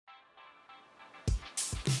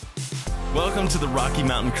Welcome to the Rocky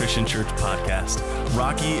Mountain Christian Church podcast.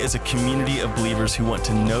 Rocky is a community of believers who want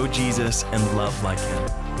to know Jesus and love like him.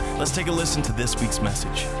 Let's take a listen to this week's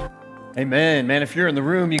message. Amen. Man, if you're in the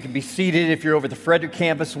room, you can be seated. If you're over the Frederick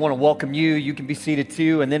campus, I want to welcome you. You can be seated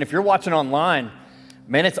too. And then if you're watching online,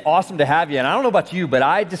 man, it's awesome to have you. And I don't know about you, but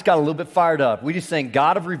I just got a little bit fired up. We just sang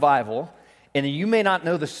God of Revival. And you may not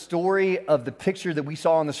know the story of the picture that we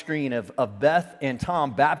saw on the screen of Beth and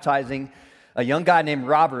Tom baptizing a young guy named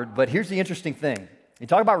Robert. But here's the interesting thing. You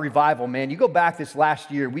talk about revival, man. You go back this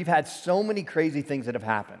last year, we've had so many crazy things that have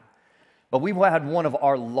happened. But we've had one of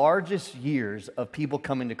our largest years of people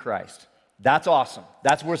coming to Christ. That's awesome.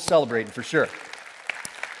 That's worth celebrating for sure.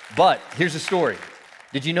 But here's the story.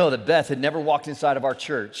 Did you know that Beth had never walked inside of our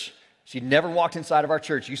church? She'd never walked inside of our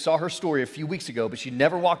church. You saw her story a few weeks ago, but she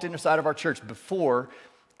never walked inside of our church before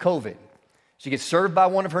COVID. She gets served by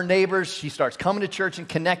one of her neighbors. She starts coming to church and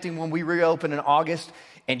connecting when we reopen in August.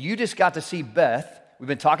 And you just got to see Beth. We've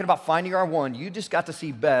been talking about finding our one. You just got to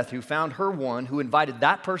see Beth, who found her one, who invited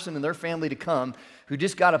that person and their family to come, who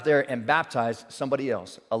just got up there and baptized somebody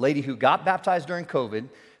else. A lady who got baptized during COVID,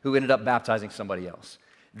 who ended up baptizing somebody else.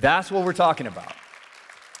 That's what we're talking about.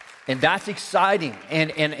 And that's exciting.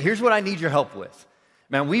 And here's what I need your help with.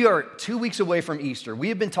 Man, we are 2 weeks away from Easter. We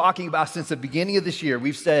have been talking about since the beginning of this year.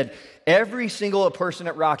 We've said every single person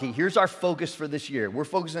at Rocky, here's our focus for this year. We're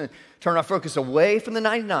focusing, turn our focus away from the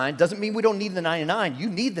 99. Doesn't mean we don't need the 99. You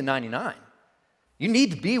need the 99. You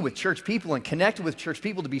need to be with church people and connect with church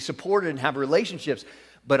people to be supported and have relationships.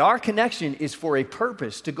 But our connection is for a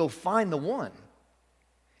purpose, to go find the one.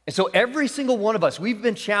 And so every single one of us, we've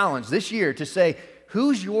been challenged this year to say,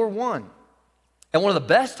 who's your one? And one of the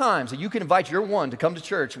best times that you can invite your one to come to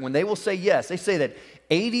church, when they will say yes, they say that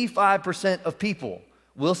 85% of people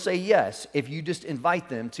will say yes if you just invite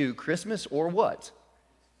them to Christmas or what?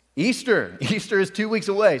 Easter. Easter is 2 weeks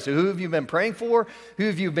away. So who have you been praying for? Who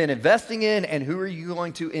have you been investing in? And who are you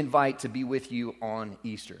going to invite to be with you on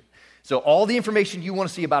Easter? So all the information you want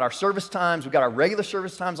to see about our service times, we've got our regular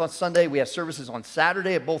service times on Sunday. We have services on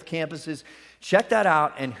Saturday at both campuses. Check that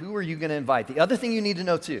out. And who are you going to invite? The other thing you need to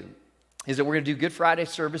know too is that we're going to do Good Friday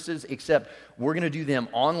services, except we're going to do them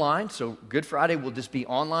online. So Good Friday will just be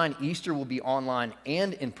online. Easter will be online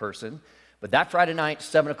and in person. But that Friday night,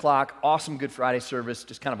 7 o'clock, awesome Good Friday service,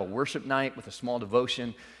 just kind of a worship night with a small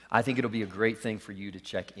devotion. I think it'll be a great thing for you to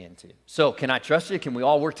check into. So can I trust you? Can we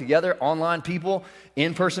all work together? Online people,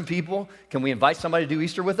 in-person people. Can we invite somebody to do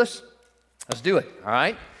Easter with us? Let's do it, all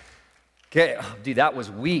right? Okay, oh, dude, that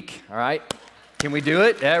was weak, all right? Can we do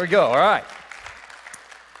it? There we go, all right.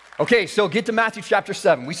 Okay, so get to Matthew chapter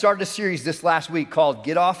 7. We started a series this last week called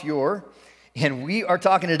Get Off Your, and we are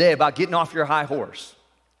talking today about getting off your high horse.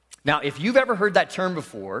 Now, if you've ever heard that term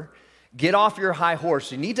before, get off your high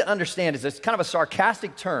horse, you need to understand is it's kind of a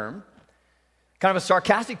sarcastic term,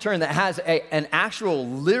 that has an actual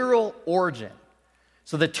literal origin.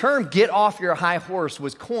 So the term get off your high horse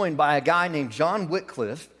was coined by a guy named John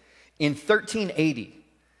Wycliffe in 1380.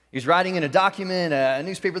 He was writing in a document, a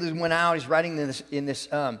newspaper that went out. He's writing in this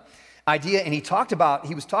idea, and he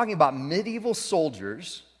was talking about medieval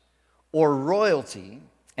soldiers or royalty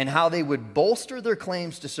and how they would bolster their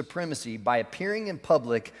claims to supremacy by appearing in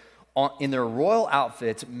public in their royal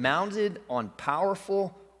outfits, mounted on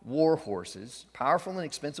powerful war horses, powerful and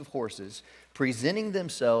expensive horses, presenting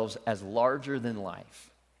themselves as larger than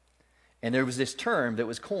life. And there was this term that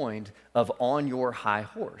was coined of on your high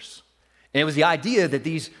horse. And it was the idea that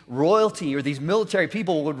these royalty or these military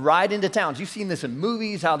people would ride into towns. You've seen this in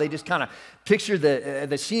movies, how they just kind of picture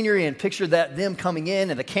the scenery and picture them coming in,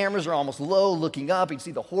 and the cameras are almost low looking up. You can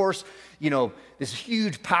see the horse, this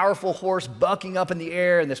huge, powerful horse bucking up in the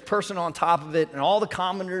air, and this person on top of it, and all the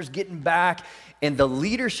commoners getting back, and the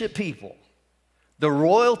leadership people, the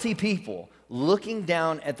royalty people, looking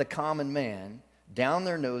down at the common man, down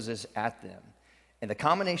their noses at them. And the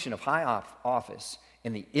combination of high office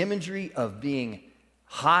and the imagery of being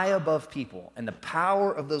high above people and the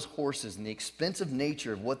power of those horses and the expensive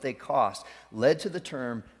nature of what they cost led to the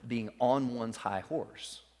term being on one's high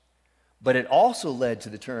horse. But it also led to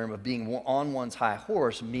the term of being on one's high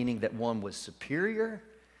horse, meaning that one was superior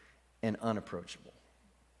and unapproachable.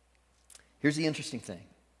 Here's the interesting thing.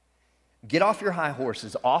 Get off your high horse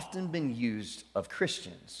has often been used of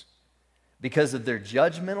Christians because of their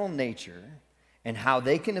judgmental nature and how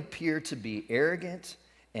they can appear to be arrogant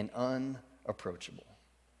and unapproachable.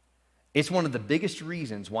 It's one of the biggest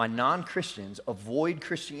reasons why non-Christians avoid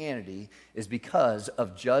Christianity is because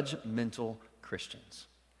of judgmental Christians.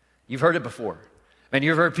 You've heard it before. Man,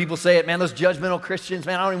 you've heard people say it, man, those judgmental Christians,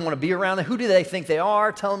 man, I don't even want to be around them. Who do they think they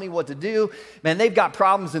are telling me what to do? Man, they've got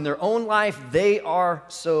problems in their own life. They are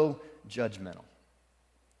so judgmental.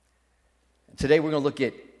 Today we're going to look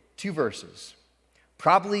at two verses,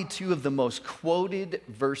 probably two of the most quoted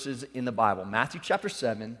verses in the Bible. Matthew chapter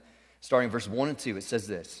 7, starting verse 1 and 2, it says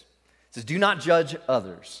this. It says, "Do not judge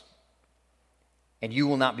others, and you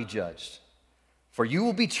will not be judged. For you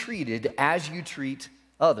will be treated as you treat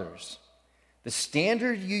others. The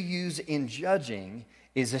standard you use in judging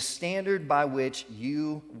is a standard by which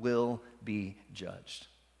you will be judged."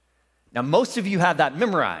 Now, most of you have that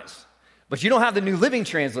memorized, but you don't have the New Living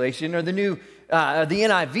Translation or the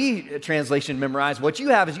NIV translation memorized. What you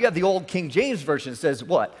have is you have the old King James Version that says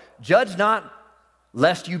what? Judge not,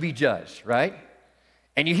 lest you be judged, right?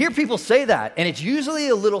 And you hear people say that, and it's usually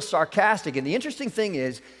a little sarcastic. And the interesting thing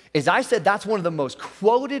is I said that's one of the most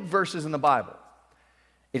quoted verses in the Bible.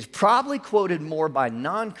 It's probably quoted more by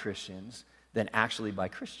non-Christians than actually by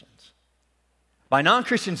Christians. By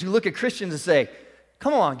non-Christians who look at Christians and say,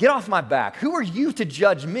 come on, get off my back. Who are you to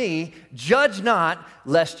judge me? Judge not,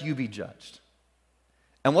 lest you be judged.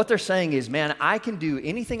 And what they're saying is, man, I can do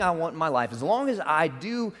anything I want in my life as long as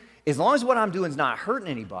what I'm doing is not hurting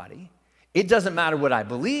anybody. It doesn't matter what I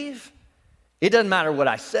believe. It doesn't matter what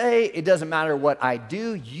I say. It doesn't matter what I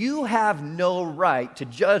do. You have no right to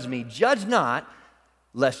judge me. Judge not,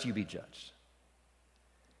 lest you be judged.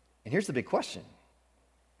 And here's the big question.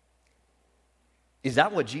 Is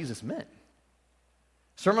that what Jesus meant?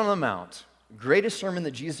 Sermon on the Mount, greatest sermon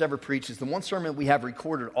that Jesus ever preached, is the one sermon we have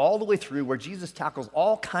recorded all the way through where Jesus tackles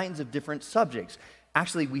all kinds of different subjects.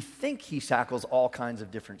 Actually, we think he tackles all kinds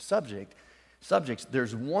of different subjects.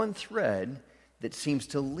 There's one thread that seems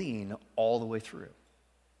to lean all the way through.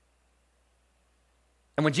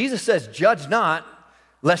 And when Jesus says, judge not,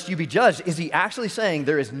 lest you be judged, is he actually saying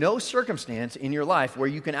there is no circumstance in your life where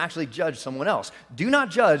you can actually judge someone else? Do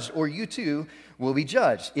not judge, or you too will be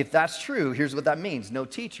judged. If that's true, here's what that means. No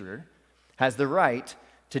teacher has the right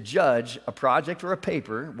to judge a project or a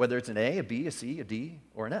paper, whether it's an A, a B, a C, a D,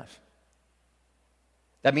 or an F.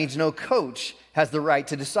 That means no coach has the right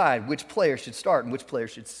to decide which player should start and which player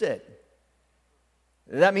should sit.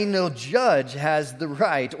 That means no judge has the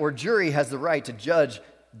right, or jury has the right to judge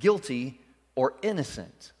guilty or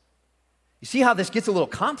innocent. You see how this gets a little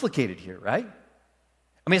complicated here, right?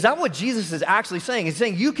 I mean, is that what Jesus is actually saying? He's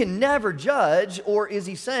saying you can never judge, or is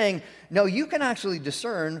he saying, no, you can actually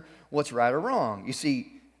discern what's right or wrong? You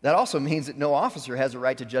see, that also means that no officer has a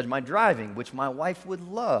right to judge my driving, which my wife would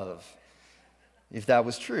love if that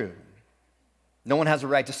was true. No one has a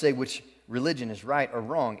right to say which religion is right or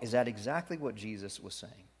wrong. Is that exactly what Jesus was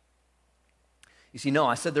saying? You see, no,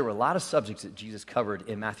 I said there were a lot of subjects that Jesus covered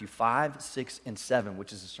in Matthew 5, 6, and 7,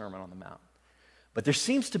 which is the Sermon on the Mount. But there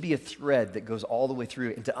seems to be a thread that goes all the way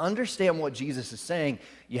through. And to understand what Jesus is saying,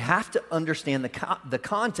 you have to understand the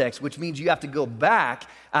context, which means you have to go back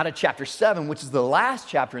out of chapter 7, which is the last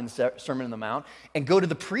chapter in the Sermon on the Mount, and go to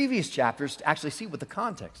the previous chapters to actually see what the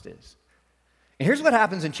context is. And here's what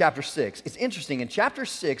happens in chapter 6. It's interesting. In chapter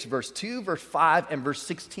 6, verse 2, verse 5, and verse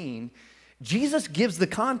 16, Jesus gives the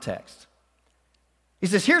context. He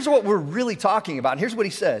says, here's what we're really talking about. And here's what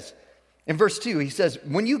he says. In verse 2, he says,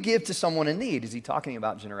 when you give to someone in need, is he talking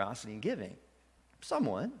about generosity and giving?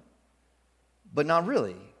 Somewhat, but not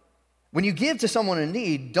really. When you give to someone in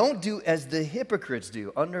need, don't do as the hypocrites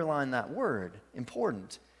do. Underline that word,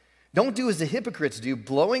 important. Don't do as the hypocrites do,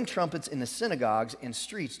 blowing trumpets in the synagogues and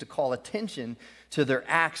streets to call attention to their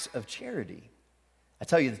acts of charity. I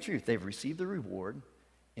tell you the truth, they've received the reward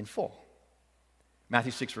in full.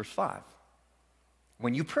 Matthew 6, verse 5.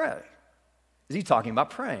 When you pray, is he talking about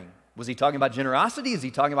praying? Was he talking about generosity? Is he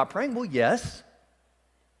talking about praying? Well, yes.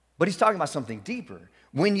 But he's talking about something deeper.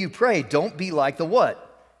 When you pray, don't be like the what?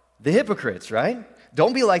 The hypocrites, right?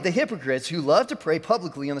 Don't be like the hypocrites who love to pray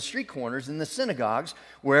publicly on the street corners in the synagogues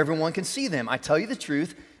where everyone can see them. I tell you the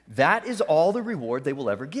truth, that is all the reward they will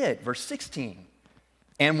ever get. Verse 16.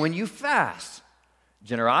 And when you fast,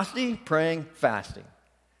 generosity, praying, fasting.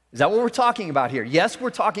 Is that what we're talking about here? Yes, we're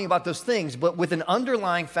talking about those things, but with an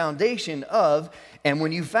underlying foundation of, and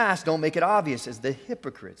when you fast, don't make it obvious as the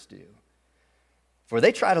hypocrites do. For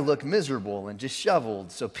they try to look miserable and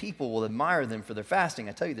disheveled so people will admire them for their fasting.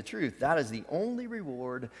 I tell you the truth, that is the only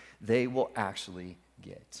reward they will actually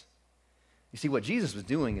get. You see, what Jesus was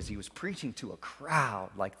doing is he was preaching to a crowd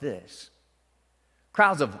like this.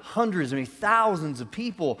 Crowds of hundreds, thousands of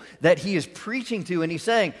people that he is preaching to, and he's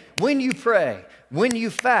saying, when you pray, when you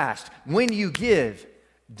fast, when you give,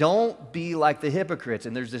 don't be like the hypocrites.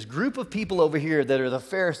 And there's this group of people over here that are the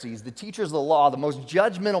Pharisees, the teachers of the law, the most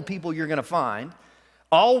judgmental people you're going to find,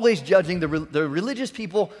 always judging the religious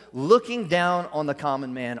people, looking down on the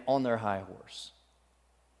common man on their high horse.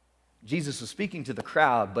 Jesus was speaking to the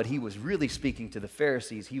crowd, but he was really speaking to the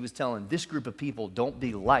Pharisees. He was telling this group of people, don't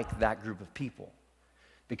be like that group of people,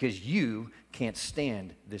 because you can't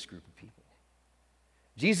stand this group of people.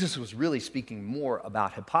 Jesus was really speaking more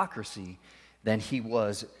about hypocrisy than he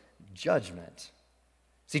was judgment.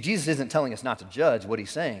 See, Jesus isn't telling us not to judge. What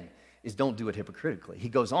he's saying is don't do it hypocritically. He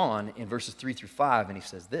goes on in verses 3-5, and he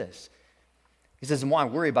says this. He says, and why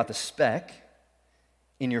worry about the speck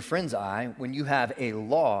in your friend's eye when you have a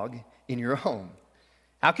log in your own?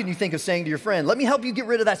 How can you think of saying to your friend, let me help you get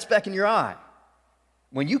rid of that speck in your eye,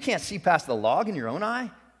 when you can't see past the log in your own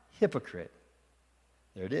eye? Hypocrite.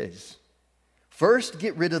 There it is. First,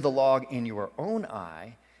 get rid of the log in your own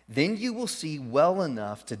eye, then you will see well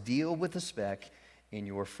enough to deal with the speck in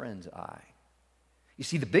your friend's eye. You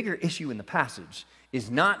see, the bigger issue in the passage is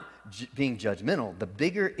not being judgmental. The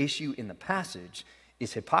bigger issue in the passage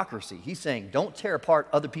is hypocrisy. He's saying, don't tear apart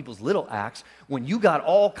other people's little acts when you got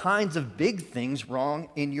all kinds of big things wrong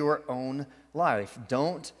in your own life.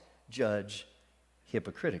 Don't judge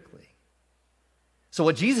hypocritically. So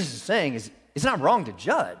what Jesus is saying is, it's not wrong to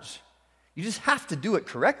judge. You just have to do it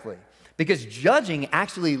correctly, because judging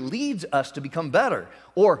actually leads us to become better,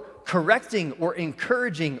 or correcting or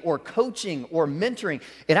encouraging or coaching or mentoring.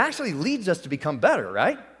 It actually leads us to become better,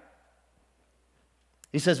 right?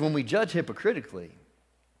 He says when we judge hypocritically,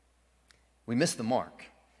 we miss the mark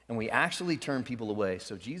and we actually turn people away.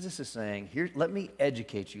 So Jesus is saying, here, let me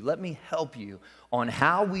educate you. Let me help you on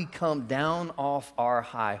how we come down off our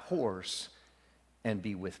high horse and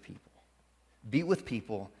be with people. Be with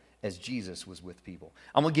people as Jesus was with people.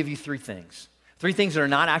 I'm going to give you three things. Three things that are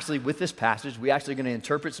not actually with this passage. We're actually going to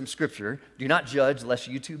interpret some scripture. Do not judge, lest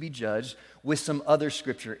you too be judged, with some other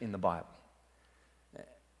scripture in the Bible.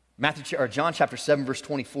 John chapter 7, verse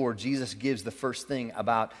 24, Jesus gives the first thing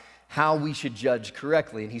about how we should judge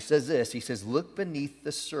correctly. And he says this, he says, look beneath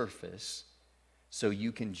the surface so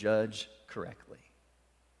you can judge correctly.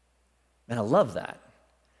 And I love that.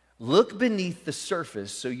 Look beneath the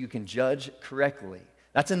surface so you can judge correctly.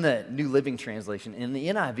 That's in the New Living Translation. In the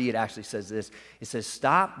NIV, it actually says this. It says,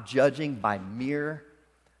 stop judging by mere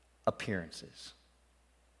appearances.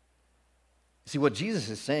 See, what Jesus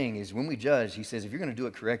is saying is when we judge, he says, if you're going to do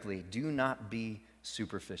it correctly, do not be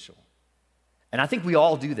superficial. And I think we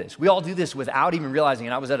all do this. We all do this without even realizing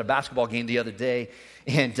it. I was at a basketball game the other day,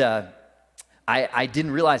 and I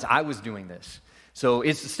didn't realize I was doing this. So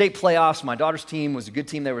it's the state playoffs. My daughter's team was a good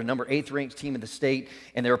team. They were the number 8th ranked team in the state,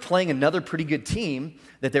 and they were playing another pretty good team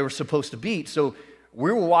that they were supposed to beat. So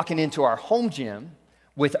we were walking into our home gym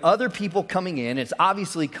with other people coming in. It's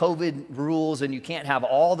obviously COVID rules, and you can't have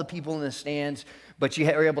all the people in the stands, but you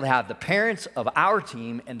are able to have the parents of our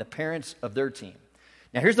team and the parents of their team.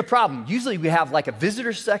 Now, here's the problem. Usually we have like a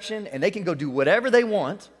visitor section, and they can go do whatever they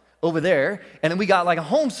want over there, and then we got like a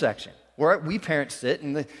home section where we parents sit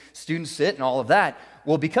and the students sit and all of that.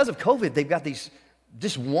 Well, because of COVID, they've got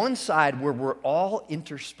this one side where we're all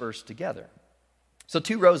interspersed together. So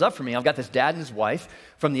 2 rows up from me, I've got this dad and his wife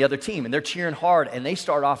from the other team, and they're cheering hard, and they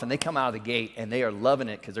start off, and they come out of the gate, and they are loving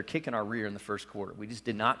it because they're kicking our rear in the first quarter. We just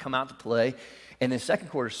did not come out to play, and then second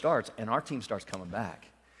quarter starts, and our team starts coming back.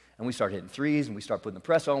 And we start hitting threes, and we start putting the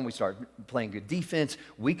press on, we start playing good defense.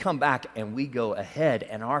 We come back, and we go ahead,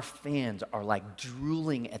 and our fans are like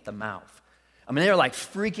drooling at the mouth. I mean, they're like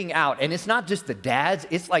freaking out. And it's not just the dads,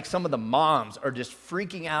 it's like some of the moms are just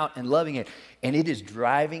freaking out and loving it. And it is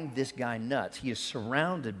driving this guy nuts. He is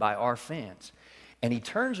surrounded by our fans. And he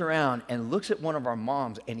turns around and looks at one of our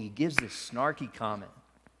moms, and he gives this snarky comment.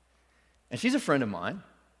 And she's a friend of mine.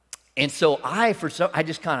 And so I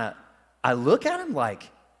look at him like,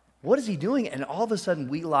 what is he doing? And all of a sudden,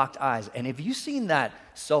 we locked eyes. And have you seen that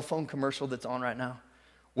cell phone commercial that's on right now?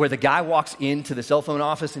 Where the guy walks into the cell phone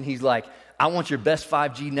office and he's like, I want your best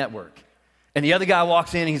 5G network. And the other guy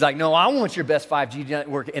walks in and he's like, no, I want your best 5G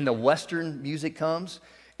network. And the Western music comes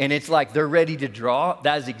and it's like they're ready to draw.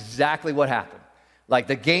 That is exactly what happened. Like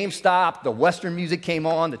the game stopped, the Western music came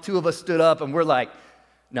on, the two of us stood up and we're like,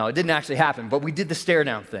 no, it didn't actually happen, but we did the stare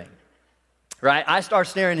down thing. Right? I start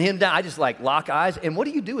staring him down. I just like lock eyes. And what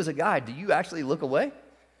do you do as a guy? Do you actually look away?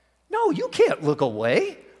 No, you can't look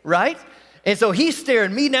away, right? And so he's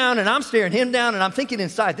staring me down and I'm staring him down and I'm thinking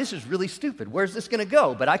inside, this is really stupid. Where's this going to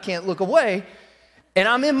go? But I can't look away. And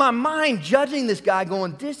I'm in my mind judging this guy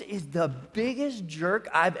going, this is the biggest jerk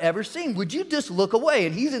I've ever seen. Would you just look away?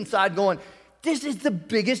 And he's inside going, this is the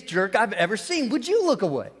biggest jerk I've ever seen. Would you look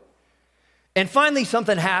away? And finally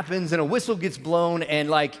something happens and a whistle gets blown and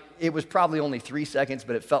like it was probably only 3 seconds,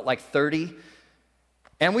 but it felt like 30.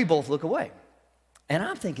 And we both look away. And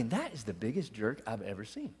I'm thinking, that is the biggest jerk I've ever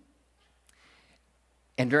seen.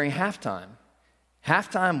 And during halftime,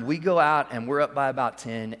 Halftime, we go out and we're up by about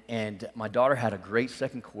 10, and my daughter had a great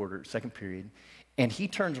second period, and he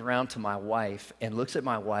turns around to my wife and looks at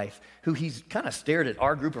my wife, who he's kind of stared at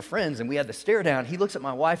our group of friends, and we had the stare down. He looks at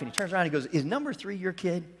my wife and he turns around and he goes, "Is number 3 your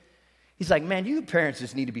kid?" He's like, "Man, you parents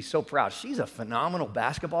just need to be so proud. She's a phenomenal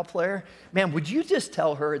basketball player. Man, would you just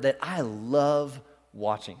tell her that I love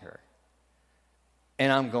watching her?"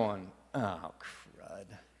 And I'm going, "Oh, crud.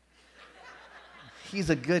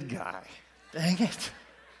 He's a good guy. Dang it."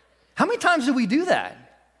 How many times do we do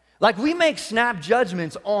that? Like, we make snap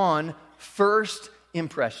judgments on first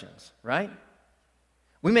impressions, right?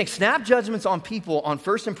 We make snap judgments on people on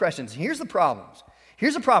first impressions. Here's the problems.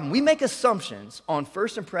 Here's the problem. We make assumptions on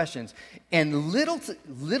first impressions and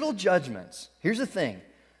little judgments. Here's the thing.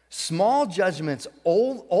 Small judgments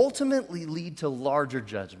ultimately lead to larger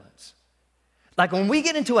judgments. Like, when we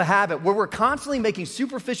get into a habit where we're constantly making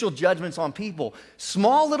superficial judgments on people,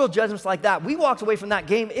 small little judgments like that, we walked away from that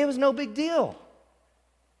game, it was no big deal.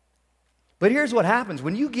 But here's what happens.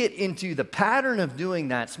 When you get into the pattern of doing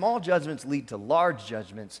that, small judgments lead to large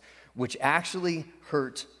judgments, which actually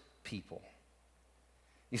hurt people.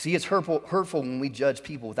 You see, it's hurtful when we judge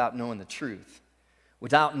people without knowing the truth,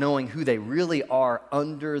 without knowing who they really are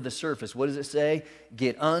under the surface. What does it say?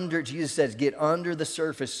 Jesus says, get under the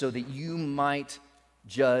surface so that you might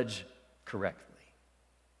judge correctly.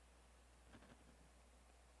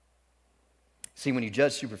 See, when you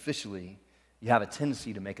judge superficially, you have a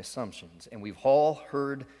tendency to make assumptions. And we've all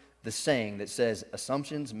heard the saying that says,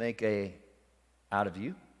 assumptions make a out of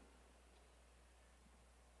you.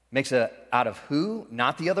 Makes a out of who?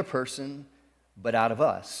 Not the other person, but out of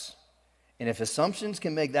us. And if assumptions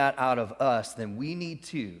can make that out of us, then we need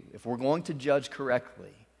to, if we're going to judge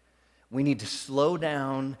correctly, we need to slow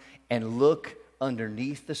down and look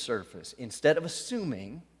underneath the surface. Instead of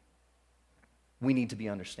assuming, we need to be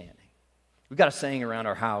understanding. We've got a saying around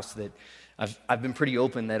our house that I've been pretty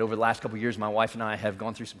open that over the last couple of years, my wife and I have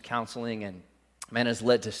gone through some counseling, and man, has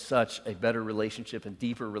led to such a better relationship and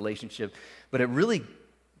deeper relationship. But it really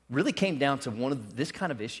came down to one of this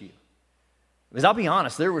kind of issue. Because I'll be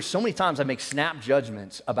honest, there were so many times I make snap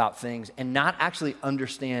judgments about things and not actually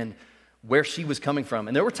understand where she was coming from.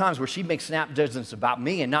 And there were times where she'd make snap judgments about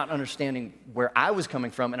me and not understanding where I was coming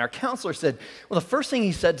from. And our counselor said, well, the first thing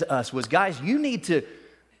he said to us was, guys, you need to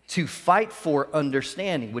fight for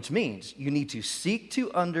understanding, which means you need to seek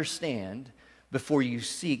to understand before you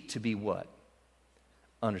seek to be what?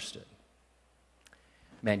 Understood.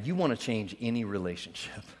 Man, you want to change any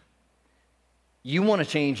relationship. You want to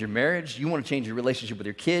change your marriage. You want to change your relationship with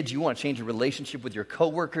your kids. You want to change your relationship with your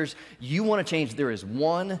coworkers. You want to change. There is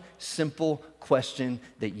one simple question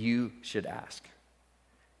that you should ask.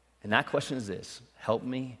 And that question is this: help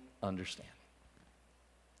me understand.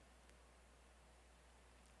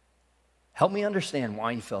 Help me understand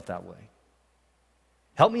why you felt that way.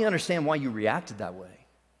 Help me understand why you reacted that way.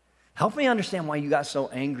 Help me understand why you got so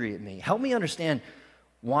angry at me. Help me understand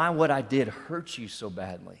why what I did hurt you so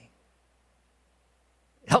badly.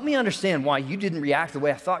 Help me understand why you didn't react the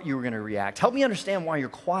way I thought you were going to react. Help me understand why you're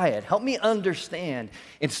quiet. Help me understand.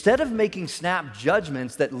 Instead of making snap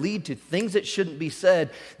judgments that lead to things that shouldn't be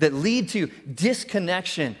said, that lead to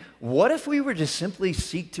disconnection, what if we were to simply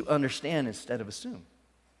seek to understand instead of assume?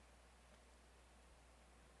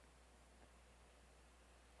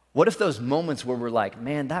 What if those moments where we're like,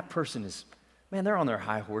 man, that person is, man, they're on their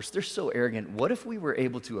high horse, they're so arrogant. What if we were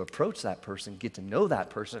able to approach that person, get to know that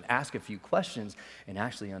person, ask a few questions, and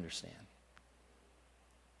actually understand?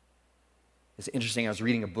 It's interesting, I was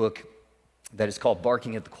reading a book that is called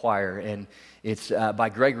Barking at the Choir, and it's by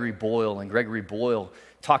Gregory Boyle, and Gregory Boyle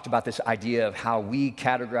talked about this idea of how we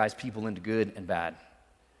categorize people into good and bad.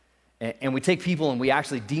 And we take people and we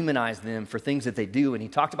actually demonize them for things that they do. And he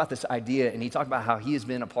talked about this idea, and he talked about how he has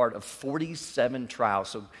been a part of 47 trials.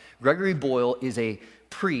 So Gregory Boyle is a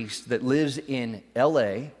priest that lives in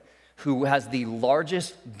LA who has the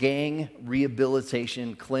largest gang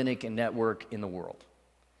rehabilitation clinic and network in the world.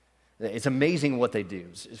 It's amazing what they do.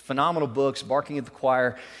 It's phenomenal books, Barking at the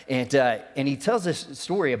Choir. And he tells this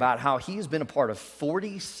story about how he has been a part of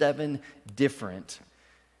 47 different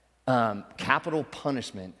capital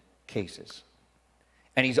punishment cases.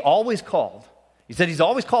 And he's always called. He said he's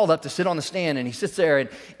always called up to sit on the stand, and he sits there,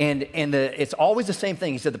 and it's always the same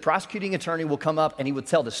thing. He said the prosecuting attorney will come up, and he would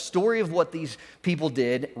tell the story of what these people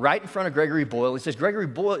did right in front of Gregory Boyle. He says, Gregory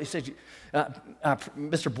Boyle, he says,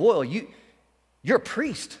 Mr. Boyle, you're a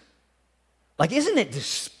priest. Like, isn't it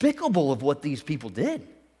despicable of what these people did?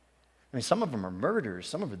 I mean, some of them are murderers,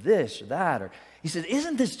 some of them are this or that. Or he says,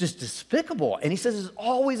 isn't this just despicable? And he says it's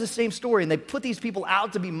always the same story. And they put these people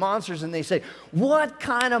out to be monsters, and they say, what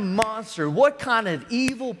kind of monster, what kind of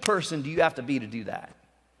evil person do you have to be to do that?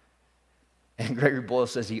 And Gregory Boyle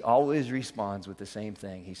says he always responds with the same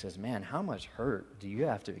thing. He says, man, how much hurt do you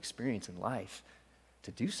have to experience in life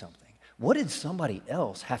to do something? What did somebody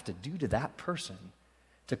else have to do to that person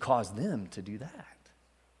to cause them to do that?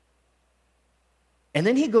 And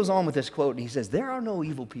then he goes on with this quote, and he says, there are no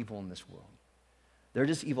evil people in this world. They're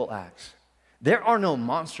just evil acts. There are no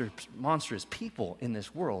monstrous people in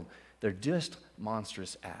this world. They're just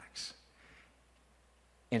monstrous acts.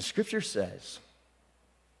 And Scripture says,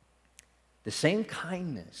 the same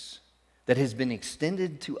kindness that has been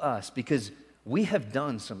extended to us because we have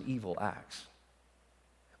done some evil acts.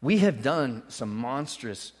 We have done some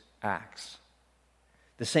monstrous acts.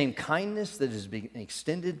 The same kindness that has been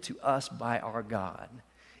extended to us by our God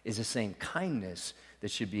is the same kindness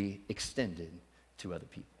that should be extended to other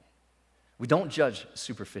people. We don't judge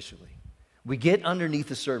superficially. We get underneath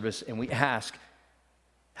the surface and we ask,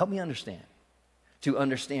 help me understand, to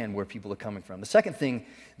understand where people are coming from. The second thing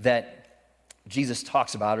that Jesus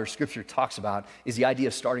talks about, or Scripture talks about, is the idea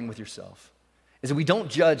of starting with yourself. Is that we don't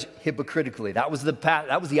judge hypocritically. That was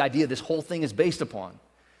the idea this whole thing is based upon.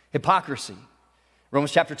 Hypocrisy.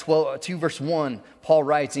 Romans chapter 2, verse 1, Paul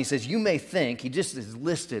writes, and he says, you may think, he just has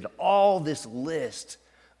listed all this list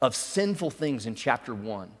of sinful things in chapter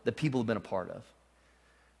 1 that people have been a part of.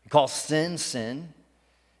 He calls sin, sin.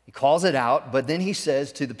 He calls it out, but then he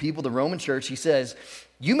says to the people, the Roman church, he says,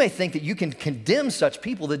 you may think that you can condemn such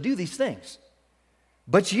people that do these things,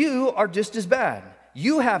 but you are just as bad.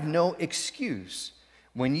 You have no excuse.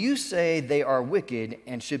 When you say they are wicked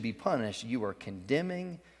and should be punished, you are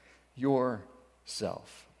condemning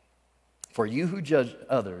yourself. For you who judge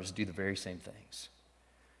others do the very same things.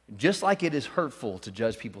 Just like it is hurtful to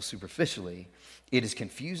judge people superficially, it is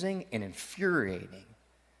confusing and infuriating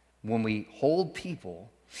when we hold people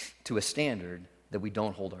to a standard that we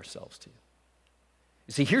don't hold ourselves to.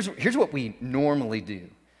 You see, here's what we normally do.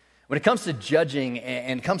 When it comes to judging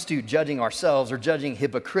and comes to judging ourselves or judging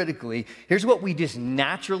hypocritically, here's what we just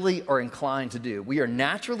naturally are inclined to do. We are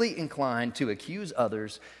naturally inclined to accuse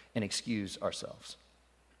others and excuse ourselves.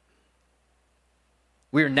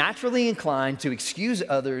 We are naturally inclined to excuse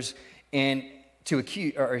others and to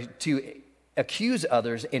accuse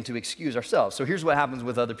others and to excuse ourselves. So here's what happens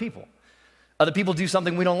with other people. Other people do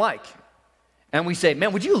something we don't like. And we say,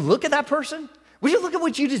 man, would you look at that person? Would you look at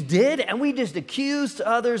what you just did? And we just accuse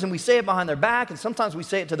others, and we say it behind their back, and sometimes we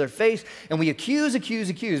say it to their face, and we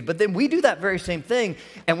accuse. But then we do that very same thing,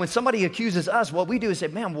 and when somebody accuses us, what we do is say,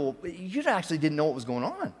 man, well, you actually didn't know what was going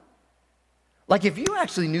on. Like if you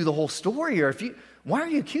actually knew the whole story, why are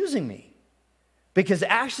you accusing me? Because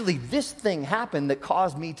actually this thing happened that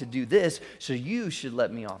caused me to do this, so you should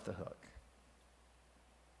let me off the hook.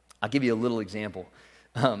 I'll give you a little example.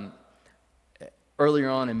 Earlier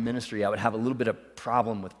on in ministry, I would have a little bit of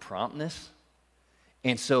problem with promptness.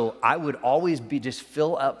 And so I would always just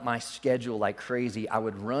fill up my schedule like crazy. I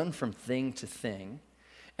would run from thing to thing.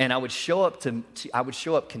 And I would show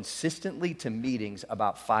up consistently to meetings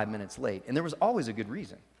about 5 minutes late. And there was always a good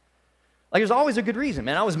reason. Like there's always a good reason,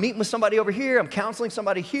 man. I was meeting with somebody over here. I'm counseling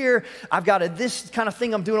somebody here. I've got this kind of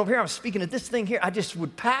thing I'm doing over here. I'm speaking at this thing here. I just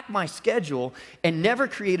would pack my schedule and never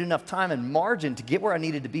create enough time and margin to get where I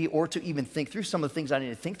needed to be or to even think through some of the things I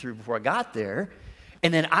needed to think through before I got there.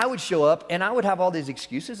 And then I would show up and I would have all these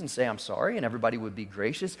excuses and say, I'm sorry, and everybody would be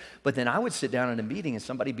gracious. But then I would sit down in a meeting and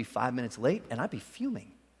somebody would be 5 minutes late and I'd be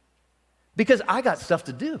fuming because I got stuff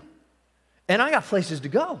to do and I got places to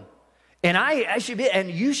go.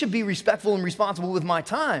 And you should be respectful and responsible with my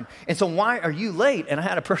time. And so why are you late? And I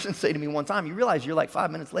had a person say to me one time, you realize you're like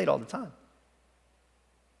 5 minutes late all the time.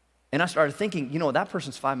 And I started thinking, that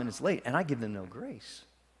person's 5 minutes late, and I give them no grace.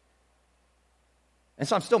 And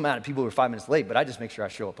so I'm still mad at people who are 5 minutes late, but I just make sure I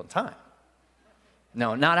show up on time.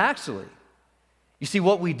 No, not actually. You see,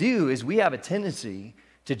 what we do is we have a tendency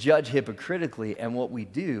to judge hypocritically, and what we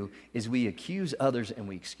do is we accuse others and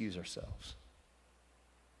we excuse ourselves.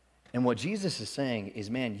 And what Jesus is saying is,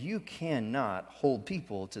 man, you cannot hold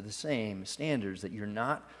people to the same standards that you're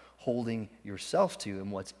not holding yourself to. And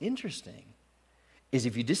what's interesting is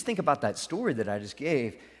if you just think about that story that I just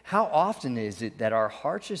gave, how often is it that our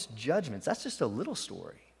harshest judgments, that's just a little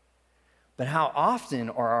story, but how often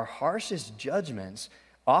are our harshest judgments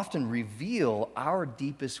often reveal our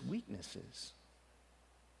deepest weaknesses?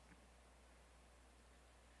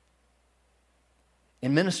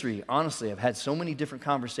 In ministry, honestly, I've had so many different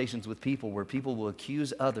conversations with people where people will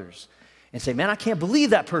accuse others and say, man, I can't believe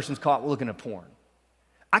that person's caught looking at porn.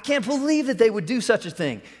 I can't believe that they would do such a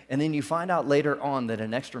thing. And then you find out later on that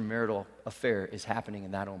an extramarital affair is happening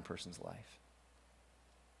in that own person's life.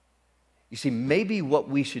 You see, maybe what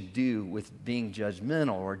we should do with being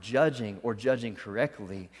judgmental or judging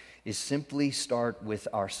correctly is simply start with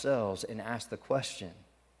ourselves and ask the question,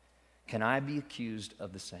 can I be accused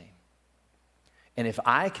of the same? And if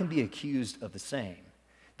I can be accused of the same,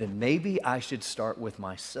 then maybe I should start with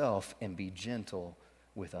myself and be gentle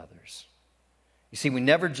with others. You see, we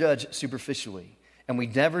never judge superficially, and we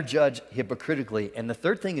never judge hypocritically. And the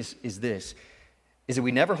third thing is that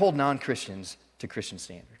we never hold non-Christians to Christian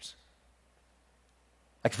standards.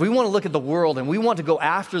 Like if we want to look at the world and we want to go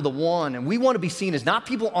after the one and we want to be seen as not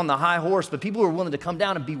people on the high horse, but people who are willing to come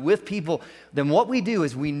down and be with people, then what we do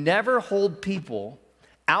is we never hold people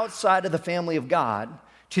outside of the family of God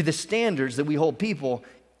to the standards that we hold people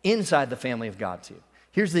inside the family of God to.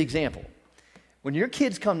 Here's the example. When your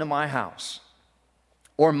kids come to my house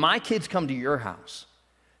or my kids come to your house,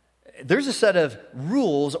 there's a set of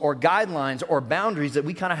rules or guidelines or boundaries that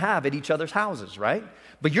we kind of have at each other's houses, right?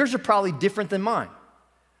 But yours are probably different than mine.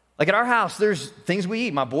 Like at our house, there's things we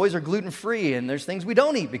eat. My boys are gluten-free, and there's things we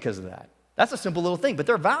don't eat because of that. That's a simple little thing, but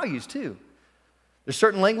there are values too. There's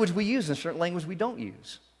certain language we use and certain language we don't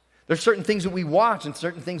use. There's certain things that we watch and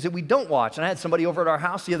certain things that we don't watch. And I had somebody over at our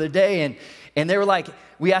house the other day, and they were like,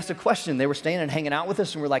 we asked a question. They were staying and hanging out with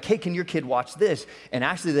us, and we're like, hey, can your kid watch this? And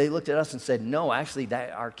actually, they looked at us and said, no, actually,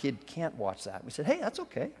 our kid can't watch that. We said, hey, that's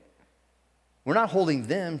okay. We're not holding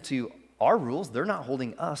them to our rules. They're not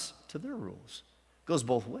holding us to their rules. It goes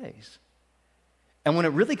both ways. And when it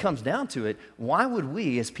really comes down to it, why would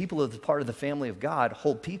we, as people of the part of the family of God,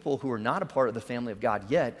 hold people who are not a part of the family of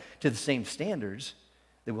God yet to the same standards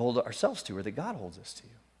that we hold ourselves to or that God holds us to?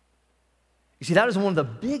 You see, that is one of the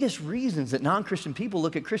biggest reasons that non-Christian people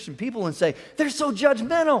look at Christian people and say, they're so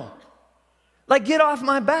judgmental. Like, get off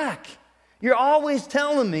my back. You're always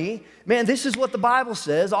telling me, man, this is what the Bible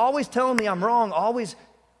says, always telling me I'm wrong, always,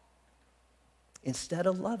 instead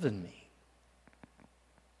of loving me.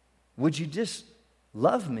 Would you just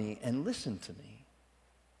love me and listen to me?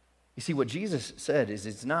 You see, what Jesus said is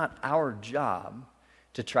it's not our job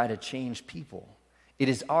to try to change people. It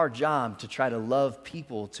is our job to try to love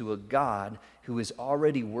people to a God who is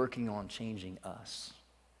already working on changing us.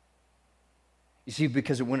 You see,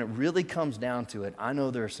 because when it really comes down to it, I know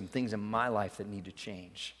there are some things in my life that need to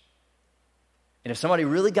change. And if somebody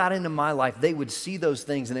really got into my life, they would see those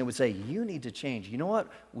things and they would say, you need to change. You know what?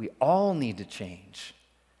 We all need to change.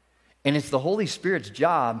 And it's the Holy Spirit's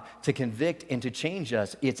job to convict and to change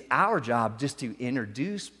us. It's our job just to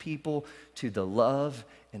introduce people to the love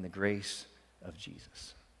and the grace of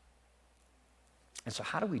Jesus. And so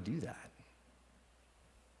how do we do that?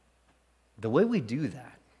 The way we do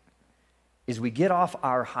that is we get off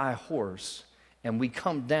our high horse and we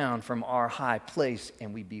come down from our high place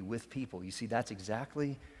and we be with people. You see, that's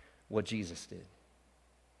exactly what Jesus did.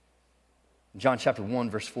 In John chapter 1,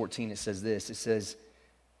 verse 14, it says this. It says,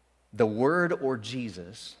 the Word, or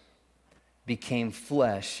Jesus, became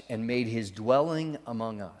flesh and made his dwelling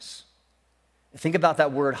among us. Think about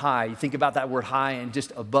that word high. You think about that word high and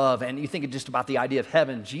just above, and you think just about the idea of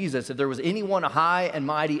heaven, Jesus. If there was anyone high and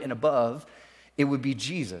mighty and above, it would be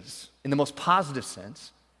Jesus in the most positive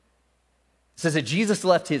sense. It says that Jesus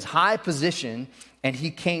left his high position and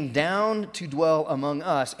he came down to dwell among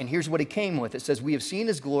us. And here's what he came with. It says, we have seen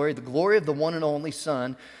his glory, the glory of the one and only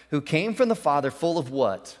Son, who came from the Father, full of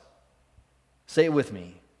what? Say it with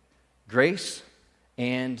me. Grace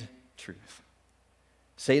and truth.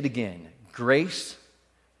 Say it again. Grace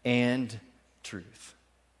and truth.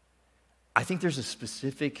 I think there's a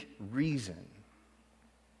specific reason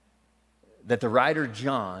that the writer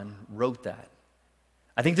John wrote that.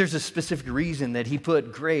 I think there's a specific reason that he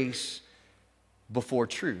put grace before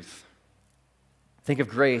truth. Think of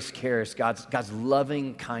grace, charis, God's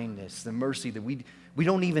loving kindness, the mercy that we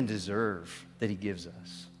don't even deserve that he gives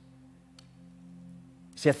us.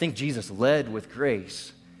 See, I think Jesus led with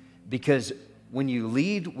grace because when you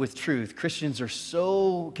lead with truth, Christians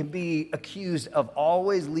can be accused of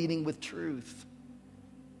always leading with truth.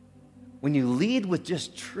 When you lead with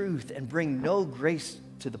just truth and bring no grace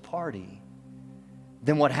to the party,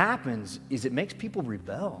 then what happens is it makes people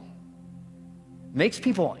rebel. It makes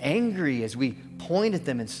people angry as we point at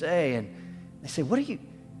them and say, and they say,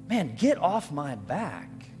 man, get off my back.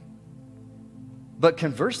 But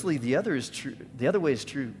conversely, the other way is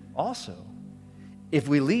true also. If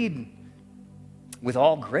we lead with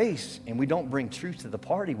all grace and we don't bring truth to the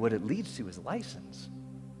party, what it leads to is license.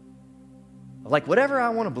 Like whatever I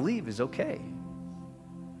want to believe is okay.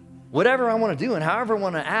 Whatever I want to do and however I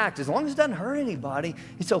want to act, as long as it doesn't hurt anybody,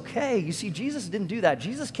 it's okay. You see, Jesus didn't do that.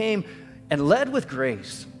 Jesus came and led with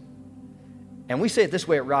grace. And we say it this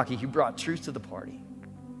way at Rocky, he brought truth to the party.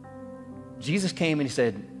 Jesus came and he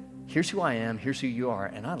said, here's who I am, here's who you are,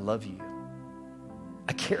 and I love you.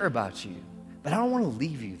 I care about you, but I don't want to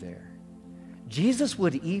leave you there. Jesus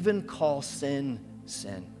would even call sin,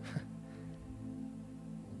 sin.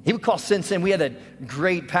 He would call sin, sin. We had a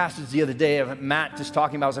great passage the other day of Matt just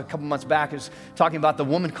talking about, it was a couple months back, it was talking about the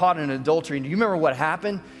woman caught in adultery. And do you remember what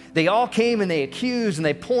happened? They all came and they accused and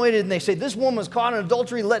they pointed and they said, this woman was caught in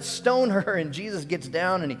adultery, let's stone her. And Jesus gets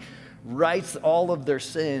down and he writes all of their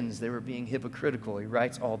sins. They were being hypocritical. He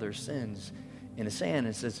writes all their sins in the sand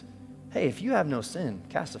and says, hey, if you have no sin,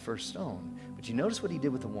 cast the first stone. But you notice what he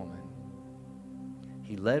did with the woman.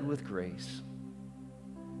 He led with grace.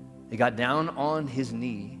 He got down on his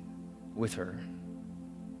knee with her.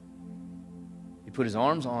 He put his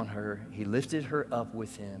arms on her. He lifted her up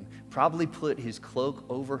with him, probably put his cloak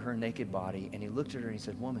over her naked body, and he looked at her and he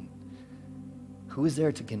said, woman, who is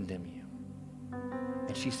there to condemn you?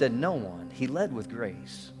 And she said, no one. He led with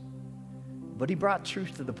grace. But he brought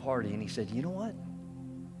truth to the party, and he said, you know what?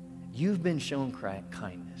 You've been shown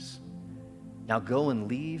kindness. Now go and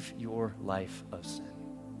leave your life of sin.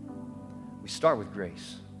 We start with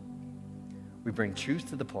grace. We bring truth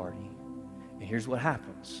to the party, and here's what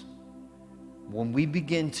happens. When we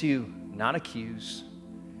begin to not accuse,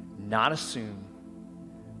 not assume,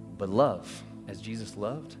 but love, as Jesus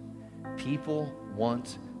loved, people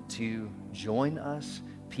want to join us.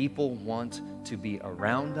 People want to be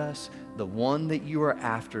around us. The one that you are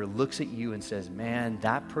after looks at you and says, man,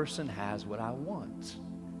 that person has what I want,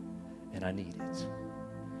 and I need it.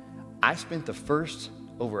 I spent the first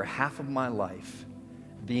over half of my life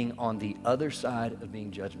being on the other side of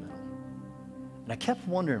being judgmental. And I kept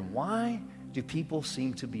wondering, why do people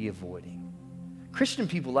seem to be avoiding? Christian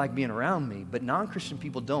people like being around me, but non-Christian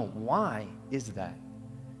people don't. Why is that?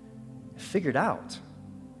 I figured out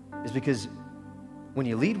is because when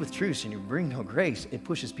you lead with truth and you bring no grace, it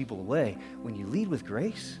pushes people away. When you lead with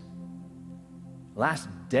grace, last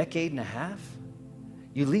decade and a half,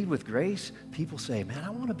 you lead with grace, people say, man,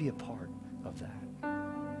 I want to be a part of that.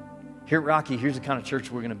 Here at Rocky, here's the kind of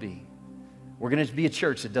church we're going to be. We're going to be a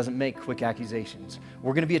church that doesn't make quick accusations.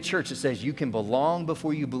 We're going to be a church that says you can belong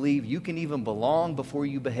before you believe. You can even belong before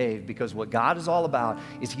you behave, because what God is all about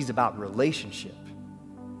is he's about relationship.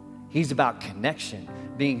 He's about connection.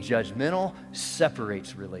 Being judgmental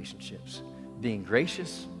separates relationships. Being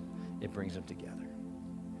gracious, it brings them together.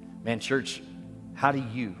 Man, church, how do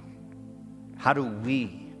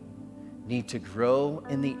we need to grow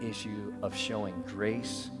in the issue of showing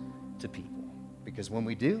grace to people? Because when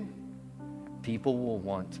we do, people will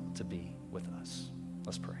want to be with us.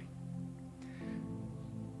 Let's pray.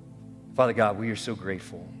 Father God, we are so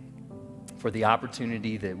grateful for the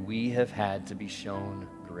opportunity that we have had to be shown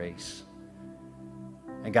grace.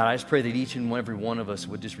 And God, I just pray that each and every one of us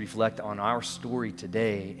would just reflect on our story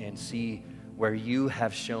today and see where you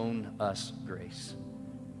have shown us grace.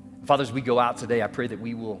 Father, as we go out today, I pray that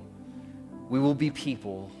we will be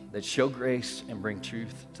people that show grace and bring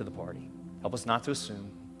truth to the party. Help us not to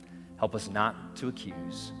assume. Help us not to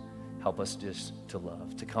accuse. Help us just to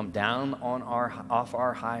love, to come down off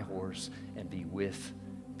our high horse and be with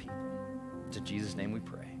people. To Jesus' name we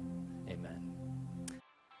pray. Amen.